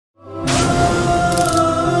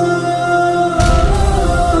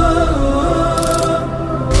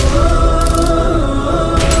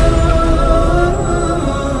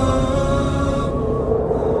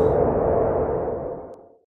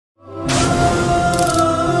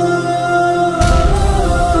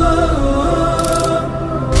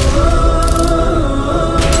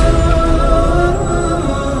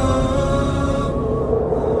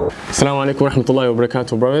Assalamu alaikum wa rahmatullahi wa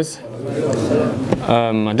barakatuh, brothers.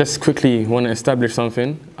 I just quickly want to establish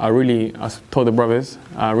something. I told the brothers,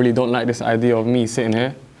 I really don't like this idea of me sitting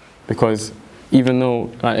here, because even though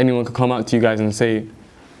anyone could come out to you guys and say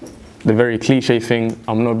the very cliche thing,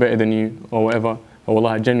 I'm no better than you or whatever, or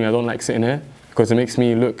wallah, genuinely I don't like sitting here, because it makes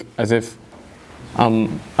me look as if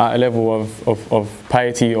I'm at a level of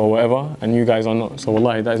piety or whatever, and you guys are not. So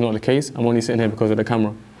wallahi, that is not the case. I'm only sitting here because of the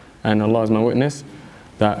camera, and Allah is my witness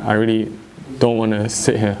that I really don't want to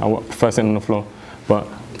sit here. I prefer sitting on the floor. But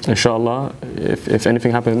inshallah, if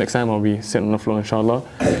anything happens next time, I'll be sitting on the floor, inshallah.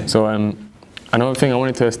 So another thing I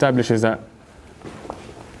wanted to establish is that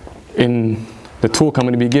in the talk I'm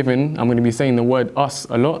going to be giving, I'm going to be saying the word us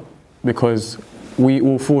a lot, because we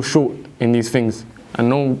all fall short in these things. And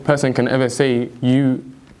no person can ever say you,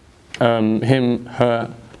 him,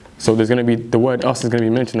 her. So there's going to be, the word us is going to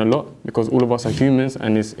be mentioned a lot, because all of us are humans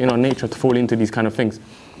and it's in our nature to fall into these kind of things.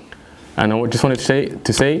 And I just wanted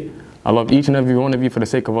to say, I love each and every one of you for the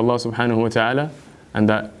sake of Allah subhanahu wa ta'ala, and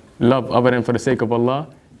that love other than for the sake of Allah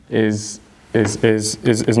is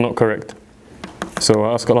not correct. So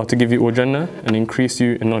I ask Allah to give you all Jannah and increase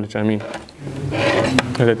you in knowledge. Ameen.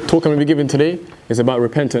 The talk I'm going to be giving today is about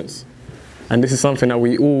repentance. And this is something that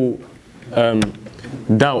we all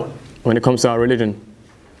doubt when it comes to our religion.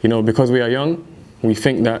 You know, because we are young, we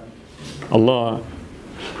think that Allah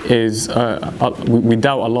is, we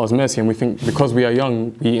doubt Allah's mercy, and we think because we are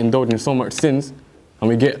young, we indulge in so much sins, and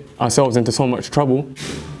we get ourselves into so much trouble,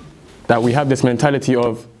 that we have this mentality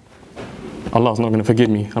of, Allah's not going to forgive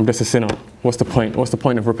me, I'm just a sinner. What's the point? What's the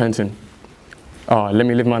point of repenting? Let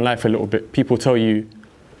me live my life a little bit. People tell you,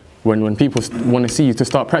 when people want to see you to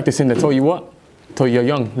start practicing, they tell you what? Tell you you're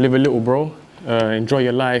young, live a little, bro. Enjoy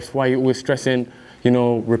your life. Why are you always stressing? You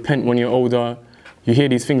know, repent when you're older. You hear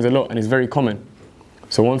these things a lot, and it's very common.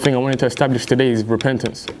 So one thing I wanted to establish today is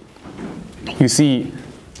repentance. You see,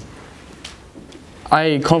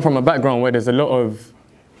 I come from a background where there's a lot of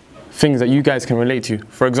things that you guys can relate to.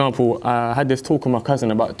 For example, I had this talk with my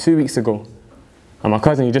cousin about 2 weeks ago. And my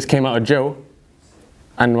cousin, he just came out of jail.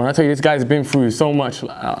 And when I tell you this guy's been through so much,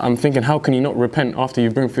 I'm thinking, how can you not repent after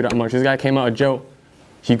you've been through that much? This guy came out of jail.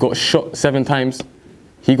 He got shot 7 times.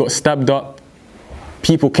 He got stabbed up.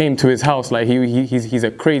 People came to his house, like he's a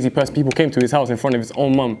crazy person. People came to his house in front of his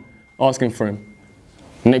own mum, asking for him.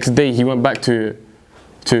 Next day, he went back to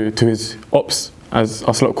his ops, as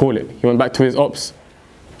us lot call it. He went back to his ops.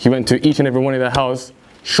 He went to each and every one of their house,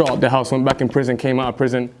 shot up their house, went back in prison, came out of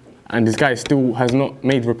prison, and this guy still has not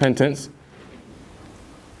made repentance,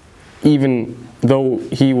 even though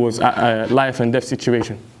he was at a life and death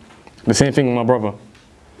situation. The same thing with my brother.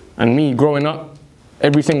 And me, growing up,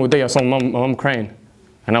 every single day I saw my mum crying.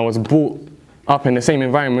 And I was brought up in the same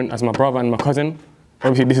environment as my brother and my cousin.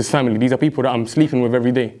 Obviously, this is family. These are people that I'm sleeping with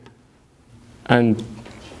every day. And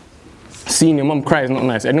seeing your mum cry is not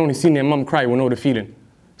nice. Anyone who's seen their mum cry will know the feeling.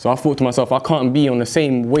 So I thought to myself, I can't be on the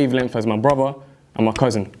same wavelength as my brother and my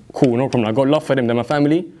cousin. Cool, no problem. I got love for them. They're my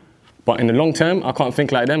family. But in the long term, I can't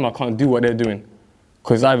think like them. I can't do what they're doing.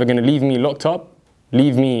 Because it's either going to leave me locked up,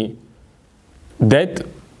 leave me dead,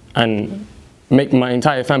 and make my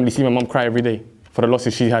entire family see my mum cry every day for the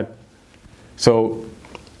losses she had. So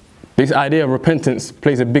this idea of repentance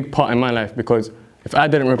plays a big part in my life, because if I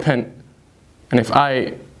didn't repent, and if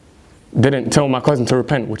I didn't tell my cousin to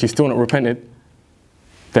repent, which he's still not repented,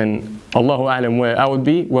 then Allahu A'lam where I would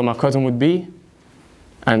be, where my cousin would be,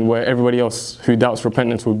 and where everybody else who doubts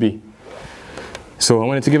repentance would be. So I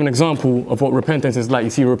wanted to give an example of what repentance is like. You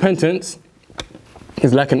see, repentance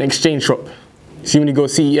is like an exchange shop. You see, when you go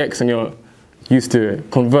CEX and you're used to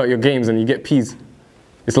convert your games and you get peas,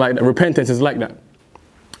 it's like that. Repentance is like that.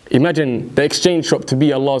 Imagine the exchange shop to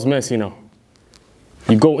be Allah's mercy now.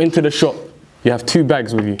 You go into the shop, you have 2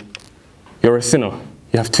 bags with you. You're a sinner.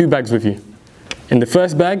 You have 2 bags with you. In the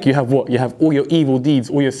first bag, you have what? You have all your evil deeds,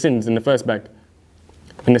 all your sins in the first bag.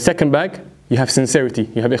 In the second bag, you have sincerity,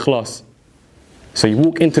 you have ikhlas. So you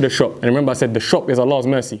walk into the shop, and remember I said the shop is Allah's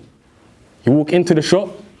mercy. You walk into the shop,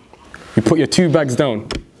 you put your 2 bags down.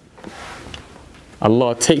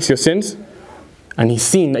 Allah takes your sins, and He's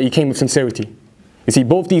seen that you came with sincerity. You see,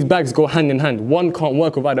 both these bags go hand in hand. One can't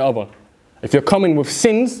work without the other. If you're coming with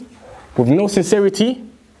sins, with no sincerity,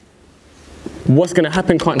 what's going to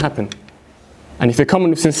happen can't happen. And if you're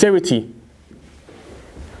coming with sincerity,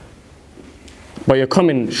 but you're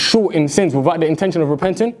coming short in sins without the intention of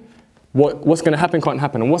repenting, what's going to happen can't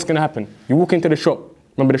happen. And what's going to happen? You walk into the shop.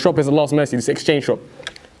 Remember, the shop is Allah's mercy, this exchange shop.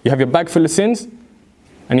 You have your bag full of sins,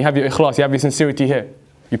 and you have your ikhlas, you have your sincerity here.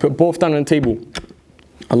 You put both down on the table.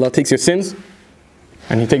 Allah takes your sins,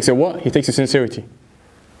 and He takes your what? He takes your sincerity.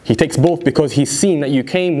 He takes both because he's seen that you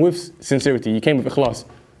came with sincerity, you came with ikhlas.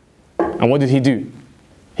 And what did he do?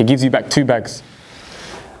 He gives you back 2 bags.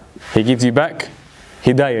 He gives you back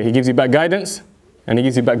hidayah, he gives you back guidance, and he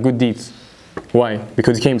gives you back good deeds. Why?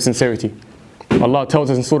 Because he came with sincerity. Allah tells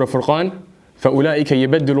us in Surah Furqan, فَأُولَٰئِكَ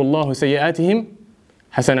يَبَدِّلُ اللَّهُ سَيِّئَاتِهِمْ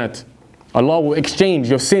حَسَنَاتٍ. Allah will exchange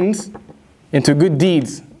your sins into good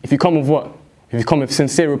deeds if you come with what? If you come with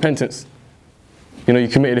sincere repentance. You know, you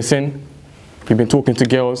committed a sin, you've been talking to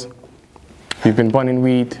girls, you've been burning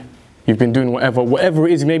weed, you've been doing whatever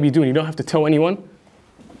it is you may be doing, you don't have to tell anyone,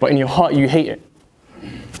 but in your heart you hate it.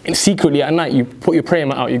 And secretly at night you put your prayer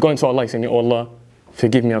mat out, you go into Allah saying, oh Allah,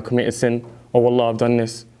 forgive me, I've committed sin. Oh Allah, I've done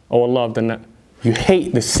this. Oh Allah, I've done that. You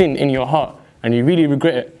hate the sin in your heart and you really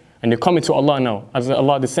regret it. And you're coming to Allah now, as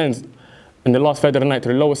Allah descends in the last third of the night to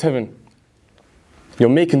the lowest heaven. You're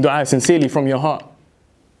making dua sincerely from your heart.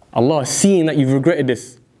 Allah is seeing that you've regretted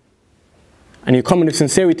this. And you're coming with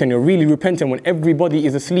sincerity and you're really repenting when everybody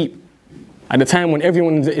is asleep. At the time when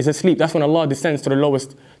everyone is asleep, that's when Allah descends to the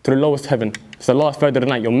lowest heaven. It's the last third of the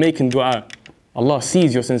night. You're making dua. Allah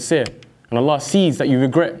sees you're sincere. And Allah sees that you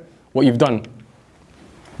regret what you've done.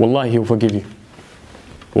 Wallahi, He will forgive you.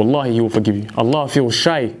 Wallahi, He will forgive you. Allah feels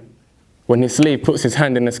shy when His slave puts his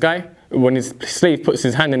hand in the sky, when His slave puts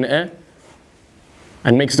his hand in the air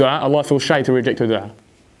and makes dua. Allah feels shy to reject your dua.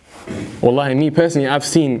 Wallahi, me personally, I've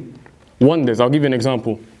seen wonders. I'll give you an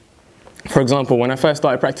example. For example, when I first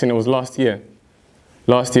started practicing, it was last year.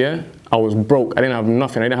 Last year, I was broke. I didn't have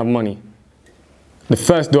nothing. I didn't have money. The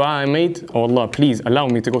first dua I made, oh Allah, please allow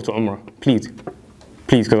me to go to Umrah. Please.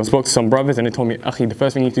 Please, because I spoke to some brothers and they told me, Akhi, the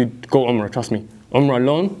first thing you need to do, go Umrah, trust me. Umrah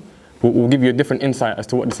alone will give you a different insight as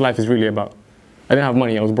to what this life is really about. I didn't have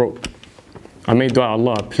money, I was broke. I made dua,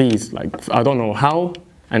 Allah, please, like, I don't know how.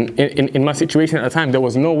 And in my situation at the time, there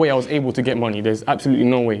was no way I was able to get money. There's absolutely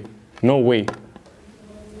no way. No way.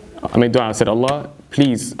 I made dua, I said, Allah,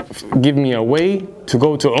 please give me a way to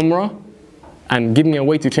go to Umrah and give me a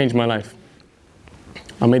way to change my life.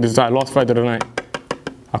 I made this dua last Friday of the night.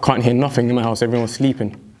 I can't hear nothing in my house, everyone's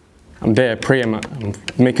sleeping. I'm there praying, I'm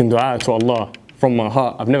making dua to Allah from my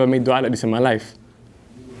heart. I've never made dua like this in my life.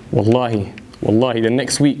 Wallahi, wallahi, the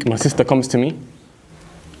next week my sister comes to me.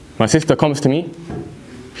 My sister comes to me,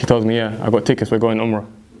 she tells me, yeah, I got tickets, we're going Umrah.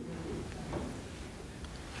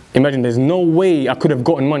 Imagine, there's no way I could have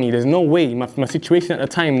gotten money. There's no way. My situation at the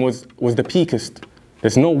time was the peakest.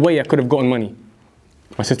 There's no way I could have gotten money.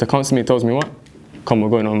 My sister comes to me and tells me, what? Come, we're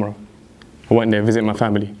going to Umrah. I went there, visit my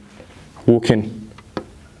family. Walk in.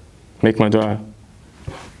 Make my dua.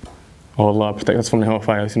 Oh Allah, protect us from the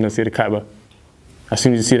hellfire as soon as I see the Kaaba. As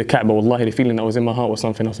soon as you see the Kaaba, wallahi, the feeling that was in my heart was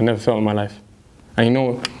something else I never felt in my life. And you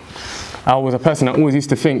know, I was a person that always used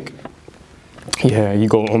to think, yeah, you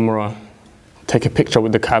go Umrah, take a picture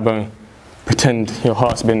with the Kaaba, pretend your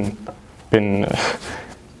heart's been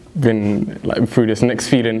like through this next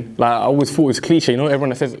feeling. Like, I always thought it was cliche, you know, everyone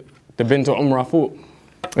that says they've been to Umrah, I thought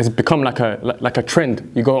it's become like a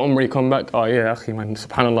trend. You go Umrah, you come back, oh yeah, akhi, man,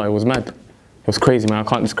 subhanallah, it was mad. It was crazy, man, I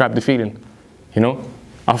can't describe the feeling, you know.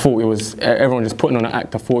 I thought it was, everyone just putting on an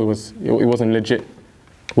act, I thought it wasn't legit.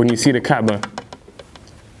 When you see the Kaaba,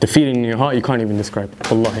 the feeling in your heart, you can't even describe,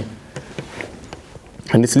 wallahi.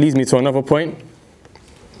 And this leads me to another point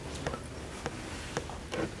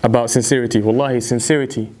about sincerity. Wallahi,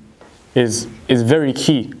 sincerity is very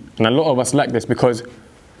key. And a lot of us lack this because,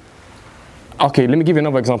 okay, let me give you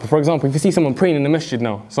another example. For example, if you see someone praying in the masjid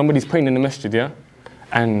now, somebody's praying in the masjid, yeah?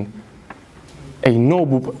 And a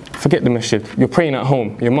noble, forget the masjid, you're praying at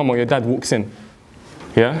home, your mum or your dad walks in,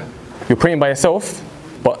 yeah? You're praying by yourself,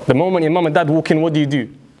 but the moment your mum and dad walk in, what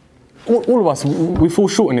do? All of us, we fall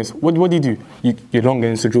short in this. What do? You're longer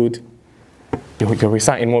in sujood, you're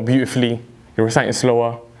reciting more beautifully, you're reciting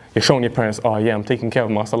slower, you're showing your parents, oh yeah, I'm taking care of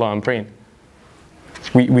my salah, I'm praying.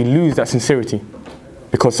 We lose that sincerity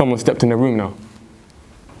because someone stepped in the room now.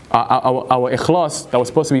 Our ikhlas that was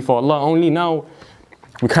supposed to be for Allah only, now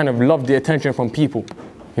we kind of love the attention from people,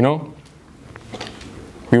 you know?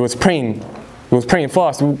 We was praying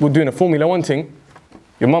fast, we were doing a Formula 1 thing,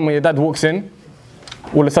 your mum or your dad walks in,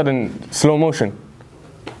 all of a sudden, slow motion.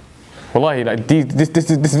 Wallahi, like this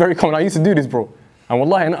is very common. I used to do this, bro. And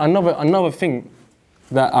wallahi, another thing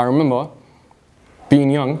that I remember,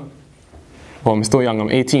 being young, well, I'm still young,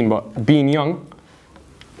 I'm 18, but being young,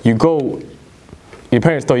 you go, your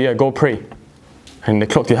parents tell you, yeah, go pray. And they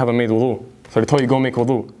clocked you haven't made wudu. So they told you, go make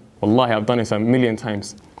wudu. Wallahi, I've done this a million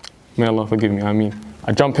times. May Allah forgive me, I mean.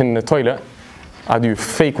 I jump in the toilet, I do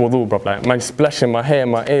fake wudu, bro. Like, my splashing my hair,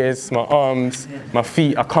 my ears, my arms, my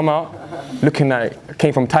feet. I come out looking like I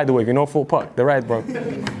came from Tidal Wave, you know, Fort Park, the ride, bro.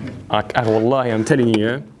 Wallahi, I'm telling you,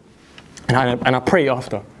 yeah. And I pray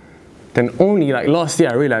after. then only like last year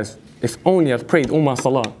I realized, if only I've prayed all my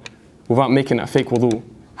salah without making that fake wudu,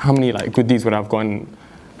 how many like good deeds would I have gotten?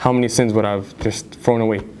 How many sins would I have just thrown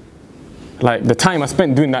away? Like the time I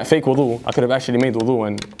spent doing that fake wudu, I could have actually made wudu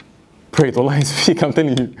and prayed. Wallahi, speak, I'm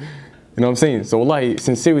telling you. You know what I'm saying? So wallahi,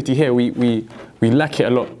 sincerity here, we lack it a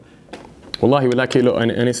lot. Wallahi, we lack it a lot,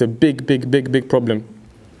 and it's a big problem.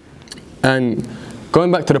 And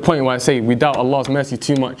going back to the point where I say we doubt Allah's mercy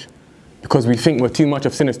too much, because we think we're too much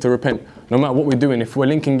of sinners to repent. No matter what we're doing, if we're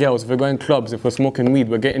linking girls, if we're going clubs, if we're smoking weed,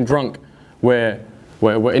 we're getting drunk, we're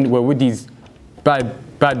with these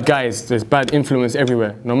bad guys, there's bad influence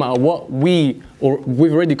everywhere. No matter what we've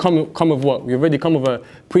already come of what? We've already come of a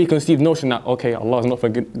preconceived notion that, okay, Allah's not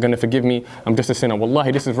going to forgive me, I'm just a sinner.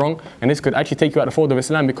 Wallahi, this is wrong, and this could actually take you out of the fold of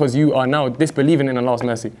Islam because you are now disbelieving in Allah's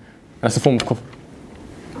mercy. That's a form of kufr.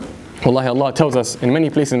 Wallahi, Allah tells us in many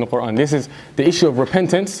places in the Quran, this is the issue of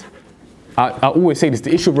repentance. I always say this,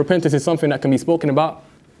 the issue of repentance is something that can be spoken about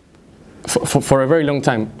for a very long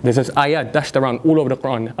time. There's this ayat dashed around all over the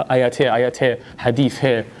Quran. Ayat here,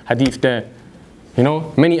 hadith there. You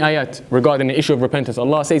know, many ayat regarding the issue of repentance.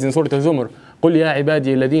 Allah says in Surah Al-Zumar, قُلْ يَا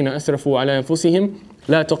عِبَادِيَ الَّذِينَ أَسْرَفُوا عَلَى أَنفُسِهِمْ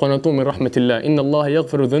لَا تَقْنَطُوا مِنْ رَحْمَةِ اللَّهِ إِنَّ اللَّهَ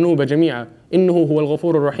يَغْفِرُ الذُّنُوبَ جَمِيعًا إِنَّهُ هُوَ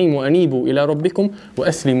الْغَفُورُ الرَّحِيمُ وَأَنِيبُوا إِلَى رَبِّكُمْ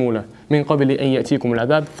وَأَسْلِمُوا لَهُ مِنْ قَبْلِ أَنْ يَأْتِيكُمُ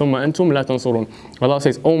الْعَذَابُ ثُمَّ أَنْتُمْ لَا تَنْصُرُونَ. Allah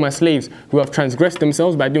says, "O my slaves who have transgressed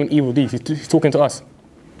themselves by doing evil deeds." He's talking to us.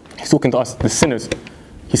 He's talking to us, the sinners.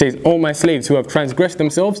 He says, "O my slaves who have transgressed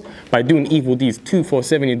themselves by doing evil deeds."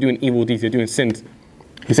 247, you're doing evil deeds, you're doing sins.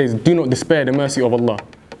 He says, "Do not despair the mercy of Allah.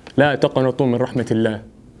 لا تقنطوا من رحمة الله."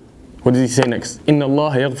 What does he say next? إِنَّ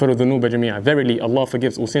اللَّهَ يَغْفِرُ الذُّنُوبَ جَمِيعًا. Verily, Allah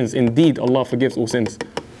forgives all sins. Indeed, Allah forgives all sins.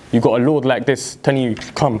 You got a Lord like this telling you,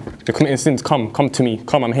 come, you're committing sins, come to me,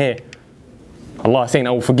 come, I'm here. Allah is saying, I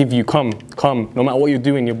will forgive you, come. No matter what you're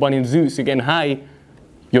doing, you're burning Zeus, you're getting high,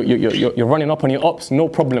 you're running up on your ops, no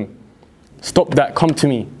problem. Stop that, come to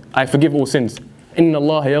me. I forgive all sins. إِنَّ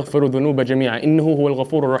اللَّهَ يَغْفِرُ الذُّنُوبَ جَمِيعًا إِنَّهُ هُوَ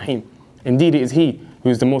الْغَفُورُ الرَّحِيمُ. Indeed, it is He who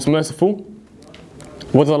is the most merciful.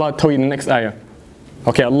 What does Allah tell you in the next ayah?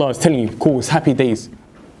 Okay, Allah is telling you, cool, it's happy days.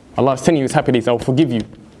 Allah is telling you it's happy days, I will forgive you.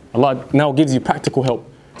 Allah now gives you practical help.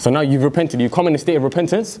 So now you've repented, you come in a state of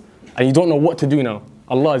repentance, and you don't know what to do now.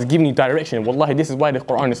 Allah is giving you direction. Wallahi, this is why the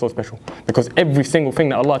Quran is so special. Because every single thing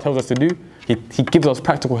that Allah tells us to do, He gives us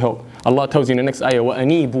practical help. Allah tells you in the next ayah,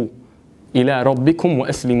 وَأَنِيبُوا إِلَىٰ رَبِّكُمْ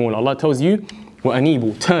وَأَسْلِمُوا. Allah tells you,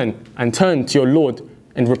 وَأَنِيبُوا, turn to your Lord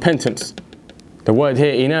in repentance. The word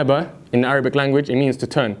here, inaba, in the Arabic language, it means to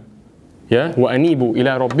turn. Yeah? وَأَنِيبُوا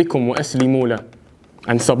إِلَىٰ رَبِّكُمْ وَأَسْلِمُوا لَهُ.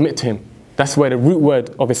 And submit to Him. That's where the root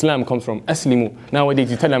word of Islam comes from. Aslimu. Nowadays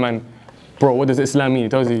you tell a man, bro, what does Islam mean? He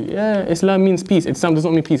tells you, yeah, Islam means peace. Islam does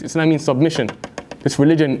not mean peace. Islam means submission. This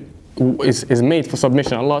religion is made for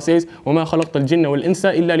submission. Allah says, وَمَا خَلَقْتَ الْجِنَّ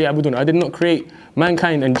وَالْإِنسَ إِلَّا لِيَعْبُدُونَ. I did not create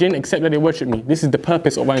mankind and jinn except that they worship me. This is the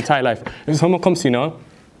purpose of our entire life. If someone comes to you now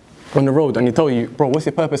on the road and he tells you, bro, what's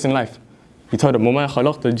your purpose in life? You told them, وَمَا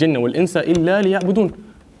خَلَقْتَ الْجِنَّ وَالْإِنسَ إِلَّا لِيَعْبُدُونَ.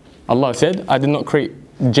 Allah said, I did not create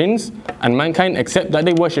jinns and mankind except that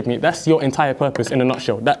they worship me. That's your entire purpose in a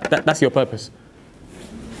nutshell. That's your purpose.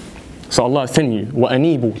 So Allah is telling you,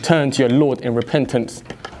 وَأَنِيبُوا, turn to your Lord in repentance.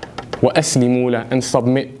 وَأَسْلِمُوا لَهُ, and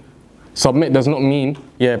submit. Submit does not mean,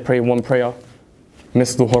 yeah, pray one prayer,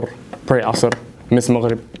 miss Dhuhr, pray Asr, miss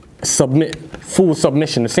Maghrib. Submit, full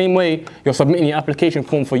submission. The same way you're submitting your application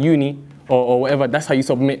form for uni or whatever, that's how you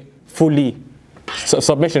submit fully. So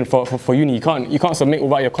submission for uni, you can't submit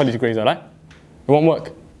without your college grades, alright? It won't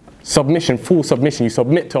work. Submission, full submission. You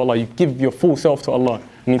submit to Allah, you give your full self to Allah.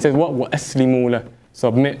 And He says what? وَأَسْلِمُوا لَهُ.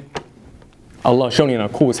 Submit. Allah showing you now,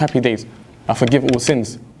 cool, it's happy days. I forgive all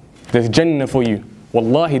sins. There's Jannah for you.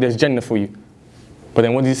 Wallahi, there's Jannah for you. But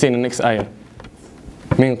then what does He say in the next ayah?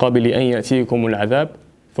 مِنْ قَبِلِ أَنْ يَأْتِيكُمُ الْعَذَابُ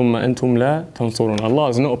ثُمَّ أَنْتُمْ لَا تَنْصُرُونَ. Allah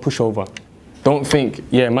is not a pushover. Don't think,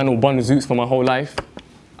 yeah, man will burn Zeus for my whole life.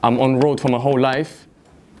 I'm on road for my whole life.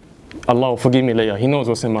 Allah will forgive me later. He knows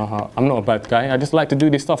what's in my heart. I'm not a bad guy. I just like to do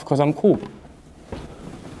this stuff because I'm cool.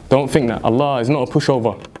 Don't think that. Allah is not a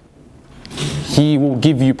pushover. He will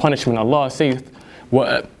give you punishment. Allah says,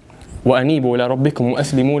 وَأَنِيبُوا إِلَىٰ رَبِّكُمْ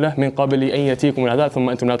وَأَسْلِمُوا لَهُ مِنْ قَبْلِ أَنْ يَأْتِيكُمُ الْعَذَابُ ثُمَّ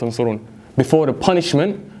أَنْتُمْ لَا تَنْصُرُونَ. Before the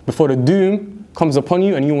punishment, before the doom comes upon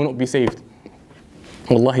you and you will not be saved.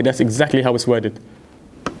 Wallahi, that's exactly how it's worded.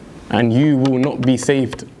 And you will not be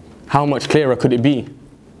saved. How much clearer could it be?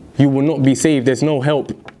 You will not be saved. There's no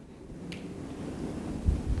help.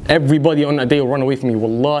 Everybody on that day will run away from you.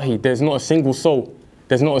 Wallahi, there's not a single soul.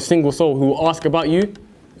 There's not a single soul who will ask about you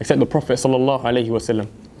except the Prophet sallallahu alaihi wasallam.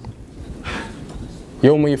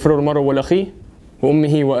 يوم يفر المرء والأخيه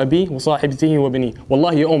وأمه وأبيه وصاحبته وبنيه.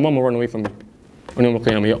 Wallahi, your own mama will run away from you. On Yawm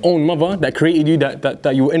al-Qiyamah. Your own mother that created you,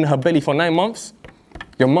 that you were in her belly for 9 months,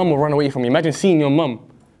 your mum will run away from you. Imagine seeing your mum,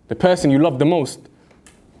 the person you love the most,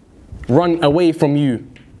 run away from you.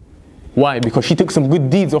 Why? Because she took some good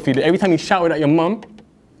deeds off you. Every time you shouted at your mum,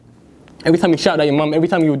 every time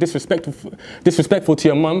you were disrespectful to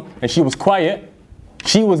your mum and she was quiet,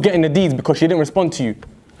 she was getting the deeds because she didn't respond to you.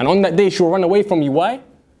 And on that day, she will run away from you. Why?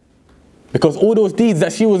 Because all those deeds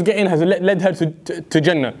that she was getting has led her to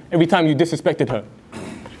Jannah every time you disrespected her.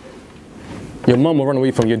 Your mum will run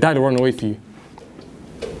away from you, your dad will run away from you.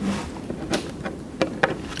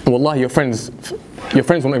 Wallahi, your friends will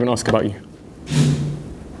not even ask about you.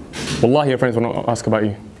 Wallahi, your friends will not ask about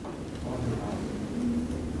you.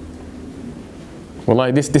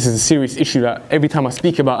 Wallahi, this is a serious issue that every time I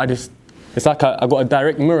speak about, it's like I got a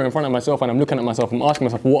direct mirror in front of myself and I'm looking at myself, I'm asking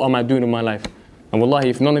myself, what am I doing in my life? And wallahi,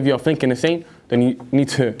 if none of you are thinking the same, then you need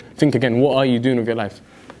to think again, what are you doing with your life?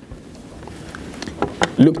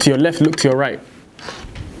 Look to your left, look to your right.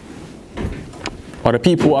 Are the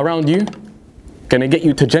people around you going to get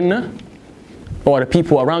you to Jannah? Or are the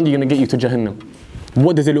people around you going to get you to Jahannam?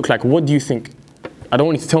 What does it look like? What do you think? I don't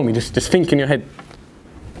want you to tell me, just think in your head.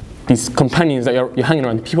 These companions that you're hanging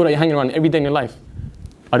around, the people that you're hanging around every day in your life,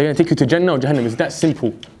 are they going to take you to Jannah or Jahannam? It's that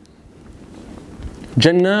simple.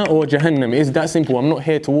 Jannah or Jahannam, it's that simple. I'm not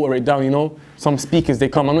here to water it down, you know. Some speakers, they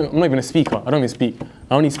come, I'm not even a speaker, I don't even speak.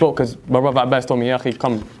 I only spoke because my brother Abbas told me, yeah,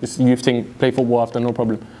 come, this youth thing, play football after, no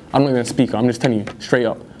problem. I'm not even a speaker, I'm just telling you, straight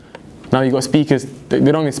up. Now you got speakers, they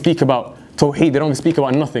don't even speak about Tawheed, they don't even speak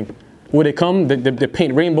about nothing. When they come, they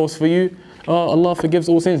paint rainbows for you. Oh, Allah forgives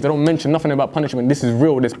all sins. They don't mention nothing about punishment. This is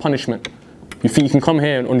real, there's punishment. You think you can come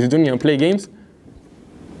here on this dunya and play games?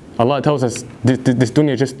 Allah tells us this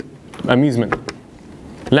dunya is just amusement.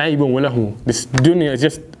 La'ibun wa lahu. This dunya is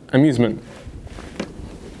just amusement.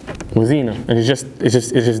 Wazina. And it's just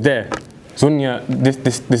there. Dunya,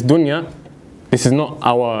 this dunya, this is not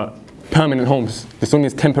our permanent homes. This dunya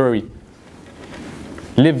is temporary.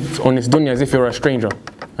 Live on this dunya as if you're a stranger.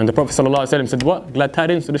 And the Prophet ﷺ said what? Glad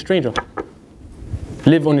tidings to the stranger.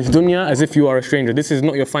 Live on this dunya as if you are a stranger. This is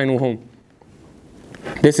not your final home.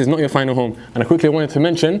 This is not your final home. And I quickly wanted to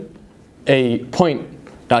mention a point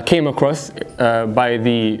that I came across by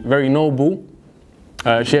the very noble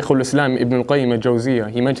Shaykh al-Islam Ibn al-Qayyim al-Jawziyah.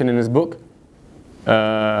 He mentioned in his book,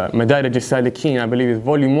 Madarij al-Salikin, I believe it's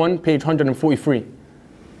volume 1, page 143.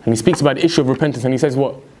 And he speaks about the issue of repentance and he says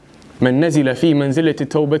what? من نزل في منزلة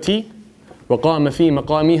التوبة وقام في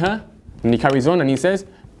مقامها. And he carries on and he says,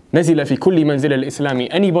 نزل في كل منزل الإسلام.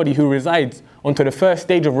 Anybody who resides onto the first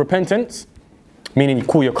stage of repentance, meaning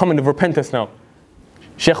cool, you're coming to repentance now.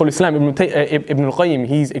 Shaykh al-Islam Ibn al-Qayyim,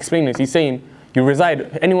 he's explaining this. He's saying,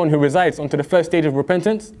 anyone who resides onto the first stage of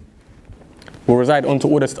repentance will reside onto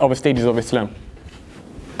all the other stages of Islam.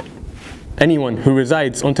 Anyone who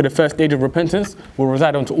resides onto the first stage of repentance will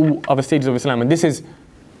reside onto all other stages of Islam. And this is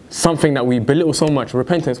something that we belittle so much.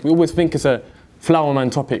 Repentance, we always think it's a flower man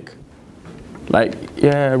topic. Like,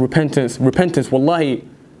 yeah, repentance, wallahi,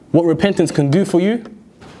 what repentance can do for you,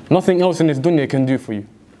 nothing else in this dunya can do for you.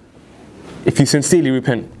 If you sincerely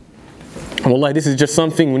repent. And wallahi, this is just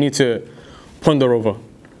something we need to ponder over.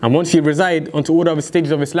 And once you reside onto all the other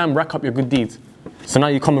stages of Islam, rack up your good deeds. So now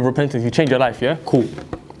you come with repentance, you change your life, yeah? Cool.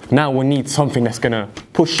 Now we need something that's going to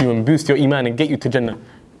push you and boost your iman and get you to Jannah.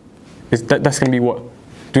 That's going to be what?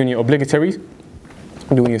 Doing your obligatories,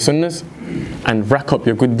 doing your sunnahs, and rack up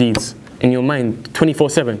your good deeds in your mind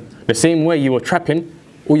 24/7. The same way you were trapping,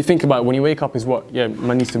 all you think about when you wake up is what? Yeah,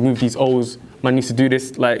 man needs to move these O's, man needs to do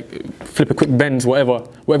this, like flip a quick bends, whatever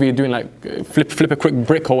you're doing, like flip a quick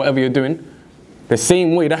brick or whatever you're doing. The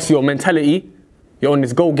same way, that's your mentality. You're on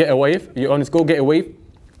this go-getter wave,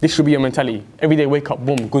 this should be your mentality. Every day wake up,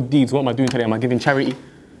 boom, good deeds. What am I doing today? Am I giving charity?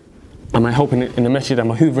 Am I helping in the masjid?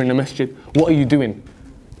 Am I hoovering the masjid? What are you doing?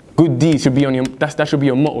 Good deeds should be on your, that should be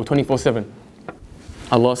your motto 24/7.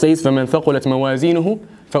 Allah says, فَمَنْ ثَقُلَتْ مَوَازِينُهُ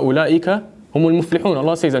فَأُولَٰئِكَ هُمُ الْمُفْلِحُونَ.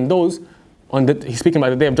 Allah says, and those, he's speaking about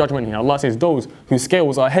the day of judgment here. Allah says, those whose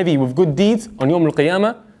scales are heavy with good deeds on Yawm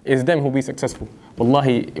al-Qiyamah, is them who will be successful.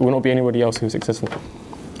 Wallahi, it will not be anybody else who is successful,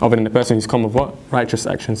 other than the person who's come with what? Righteous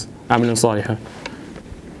actions. Amalan salihah.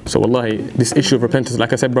 So wallahi, this issue of repentance,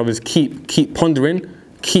 like I said, brothers, keep pondering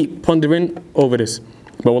over this.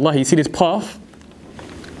 But wallahi, you see this path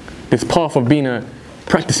of being a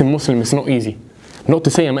practicing Muslim, it's not easy. Not to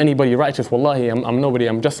say I'm anybody righteous, wallahi, I'm nobody,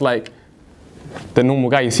 I'm just like the normal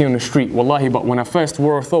guy you see on the street, wallahi. But when I first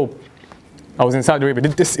wore a thobe, I was in Saudi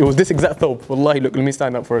Arabia, it was this exact thobe, wallahi, look, let me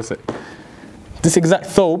stand up for a sec. This exact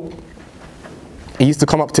thobe, it used to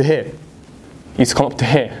come up to here. It used to come up to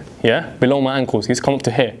here, yeah? Below my ankles, it used to come up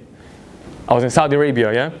to here. I was in Saudi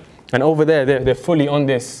Arabia, yeah? And over there, they're fully on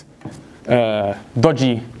this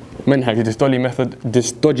dodgy manhaj,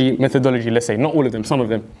 this dodgy methodology, let's say, not all of them, some of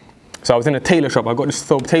them. So I was in a tailor shop, I got this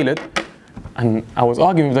thobe tailored, and I was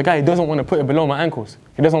arguing with the guy. He doesn't want to put it below my ankles.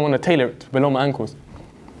 He doesn't want to tailor it below my ankles.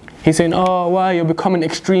 He's saying, oh, why, you're becoming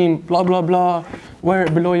extreme, blah, blah, blah, wear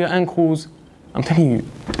it below your ankles. I'm telling you,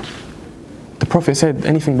 the Prophet said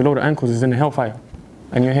anything below the ankles is in the hellfire.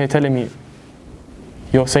 And you're here telling me,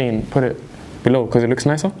 you're saying put it below because it looks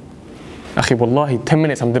nicer? Akhi, wallahi, 10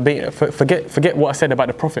 minutes I'm debating, forget what I said about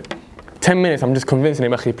the Prophet. 10 minutes I'm just convincing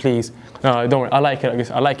him, akhi, please, no, don't worry, I like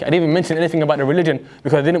it, I like it. I didn't even mention anything about the religion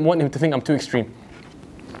because I didn't want him to think I'm too extreme.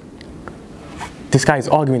 This guy is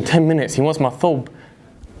arguing 10 minutes, he wants my thobe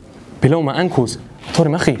below my ankles. I told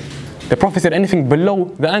him, akhi, the Prophet said anything below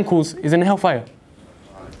the ankles is in the hellfire.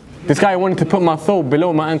 This guy wanted to put my thobe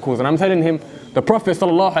below my ankles, and I'm telling him, the Prophet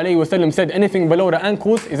ﷺ said anything below the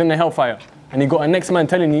ankles is in the hellfire. And you got a next man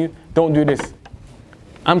telling you, don't do this.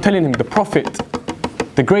 I'm telling him, the Prophet,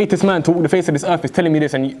 the greatest man to walk the face of this earth, is telling me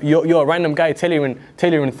this, and you're a random guy tailoring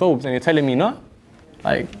thobes, and you're telling me no?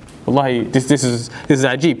 Like, wallahi, this is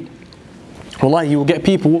ajib. Wallahi, you will get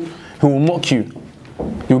people who will mock you.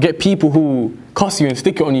 You'll get people who cuss you and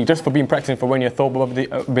stick it on you just for being practicing, for wearing your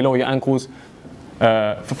thobe below your ankles,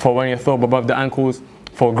 for wearing your thobe above the ankles,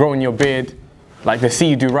 for growing your beard. Like, they see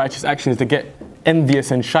you do righteous actions, to get envious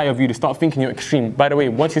and shy of you, to start thinking you're extreme. By the way,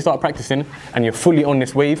 once you start practicing and you're fully on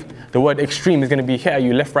this wave, the word extreme is going to be hit at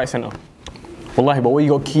you left, right, center. Wallahi, but what you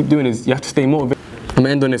got to keep doing is you have to stay motivated. I'm going to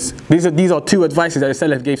end on this. These are two advices that the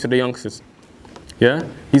Salaf gave to the youngsters. Yeah?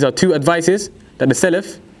 These are two advices that the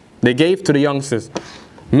Salaf, they gave to the youngsters.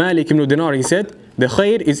 Malik ibn Dinar, he said, the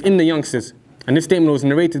khair is in the youngsters. And this statement was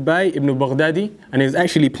narrated by Ibn Baghdadi, and is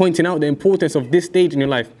actually pointing out the importance of this stage in your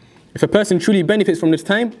life. If a person truly benefits from this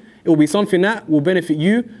time, it will be something that will benefit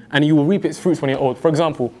you, and you will reap its fruits when you're old. For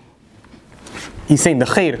example, he's saying the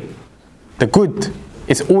khair, the good,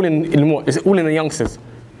 is all in what? It's all in the youngsters.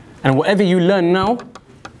 And whatever you learn now,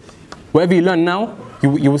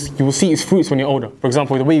 you will see its fruits when you're older. For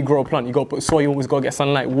example, the way you grow a plant, you got to put soil, you got to get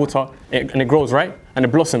sunlight, water, and it grows, right? And it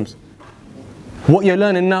blossoms. What you're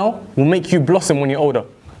learning now will make you blossom when you're older.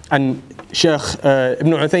 And Shaykh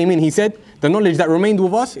Ibn Uthaymeen, he said, the knowledge that remained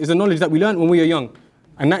with us is the knowledge that we learned when we were young.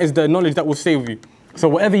 And that is the knowledge that will stay with you. So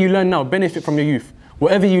whatever you learn now, benefit from your youth.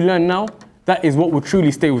 Whatever you learn now, that is what will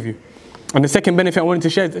truly stay with you. And the second benefit I wanted to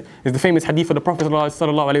share is the famous hadith of the Prophet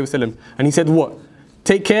ﷺ. And he said what?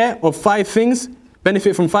 Take care of 5 things,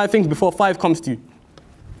 benefit from 5 things before 5 comes to you.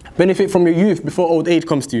 Benefit from your youth before old age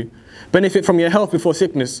comes to you. Benefit from your health before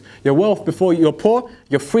sickness. Your wealth before you're poor.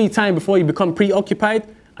 Your free time before you become preoccupied.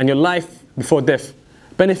 And your life before death.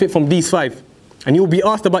 Benefit from these 5. And you'll be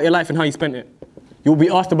asked about your life and how you spent it. You'll be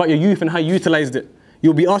asked about your youth and how you utilized it.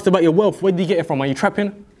 You'll be asked about your wealth. Where did you get it from? Are you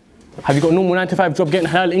trapping? Have you got a normal 9-to-5 job getting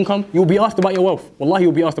halal income? You'll be asked about your wealth. Wallahi,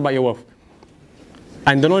 you'll be asked about your wealth.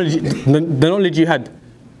 And the knowledge you had,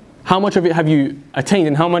 how much of it have you attained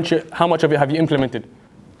and how much of it have you implemented?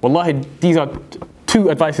 Wallahi, these are 2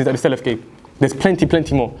 advices that the Salaf gave. There's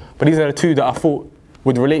plenty more. But these are the 2 that I thought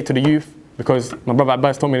would relate to the youth, because my brother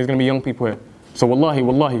Abbas told me there's going to be young people here. So wallahi,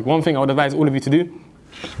 one thing I would advise all of you to do,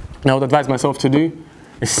 and I would advise myself to do,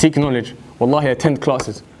 is seek knowledge. Wallahi, attend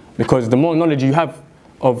classes. Because the more knowledge you have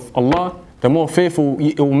of Allah, the more fearful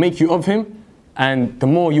it will make you of Him, and the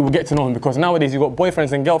more you will get to know Him. Because nowadays you've got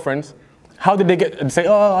boyfriends and girlfriends. How did they get to say,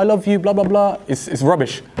 oh, I love you, blah, blah, blah? It's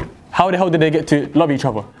rubbish. How the hell did they get to love each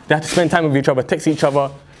other? They have to spend time with each other, text each other,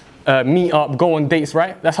 meet up, go on dates,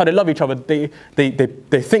 right? That's how they love each other. They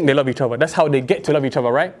think they love each other. That's how they get to love each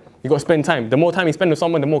other, right? You got to spend time. The more time you spend with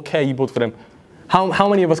someone, the more care you build for them. How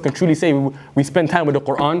many of us can truly say we spend time with the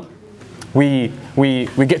Quran, we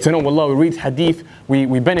get to know Allah, we read hadith,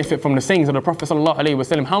 we benefit from the sayings of the Prophet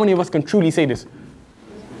ﷺ? How many of us can truly say this?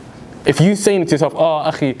 If you saying to yourself, oh,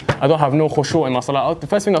 akhi, I don't have no khushu' in my salah, the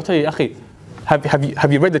first thing I'll tell you, akhi,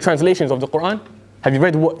 have you read the translations of the Quran? Have you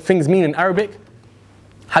read what things mean in Arabic?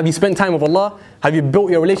 Have you spent time with Allah? Have you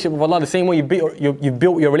built your relationship with Allah the same way you built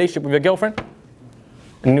your relationship with your girlfriend?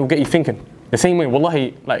 And it will get you thinking. The same way,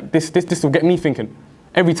 wallahi, like this will get me thinking.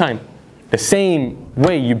 Every time. The same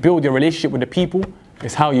way you build your relationship with the people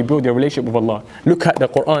is how you build your relationship with Allah. Look at the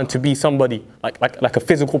Quran to be somebody, like a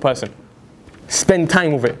physical person. Spend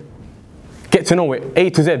time with it. Get to know it, A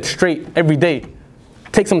to Z, straight, every day.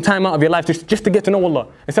 Take some time out of your life just to get to know Allah.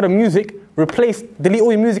 Instead of music, delete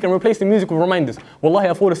all your music and replace the music with reminders. Wallahi,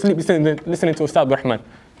 I fall asleep listening to Ustad Rahman.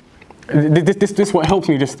 This is what helps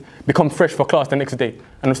me just become fresh for class the next day.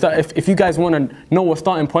 And if you guys want to know a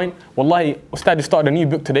starting point, wallahi, Ustad just started a new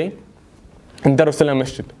book today in Darussalam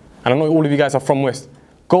Masjid. And I know all of you guys are from West.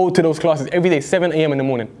 Go to those classes every day, 7 a.m. in the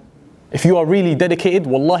morning. If you are really dedicated,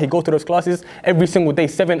 wallahi, go to those classes every single day,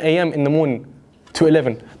 7 a.m. in the morning to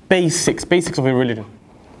 11. Basics of your religion.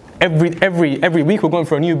 Every week we're going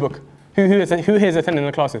for a new book. Who here is attending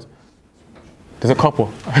the classes? There's a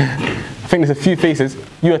couple. I think there's a few faces.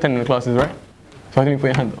 You attending the classes, right? So I didn't put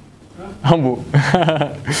your hand up. Humble.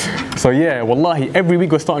 So yeah, wallahi, every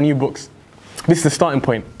week we're starting new books. This is the starting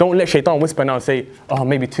point. Don't let shaitan whisper now and say, oh,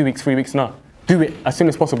 maybe 2 weeks, 3 weeks. No. Do it as soon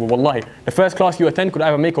as possible, wallahi. The first class you attend could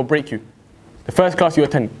either make or break you. The first class you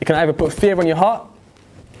attend, it can either put fear on your heart,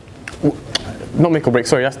 not make or break,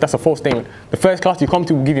 sorry, that's a false statement. The first class you come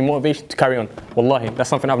to will give you motivation to carry on, wallahi. That's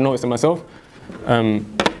something I've noticed in myself. I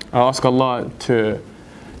ask Allah to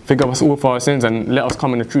forgive us all for our sins and let us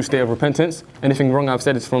come in a true state of repentance. Anything wrong I've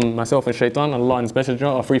said is from myself and shaitan. Allah and His Messenger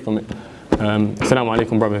are free from it. Assalamu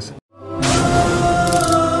alaikum, brothers.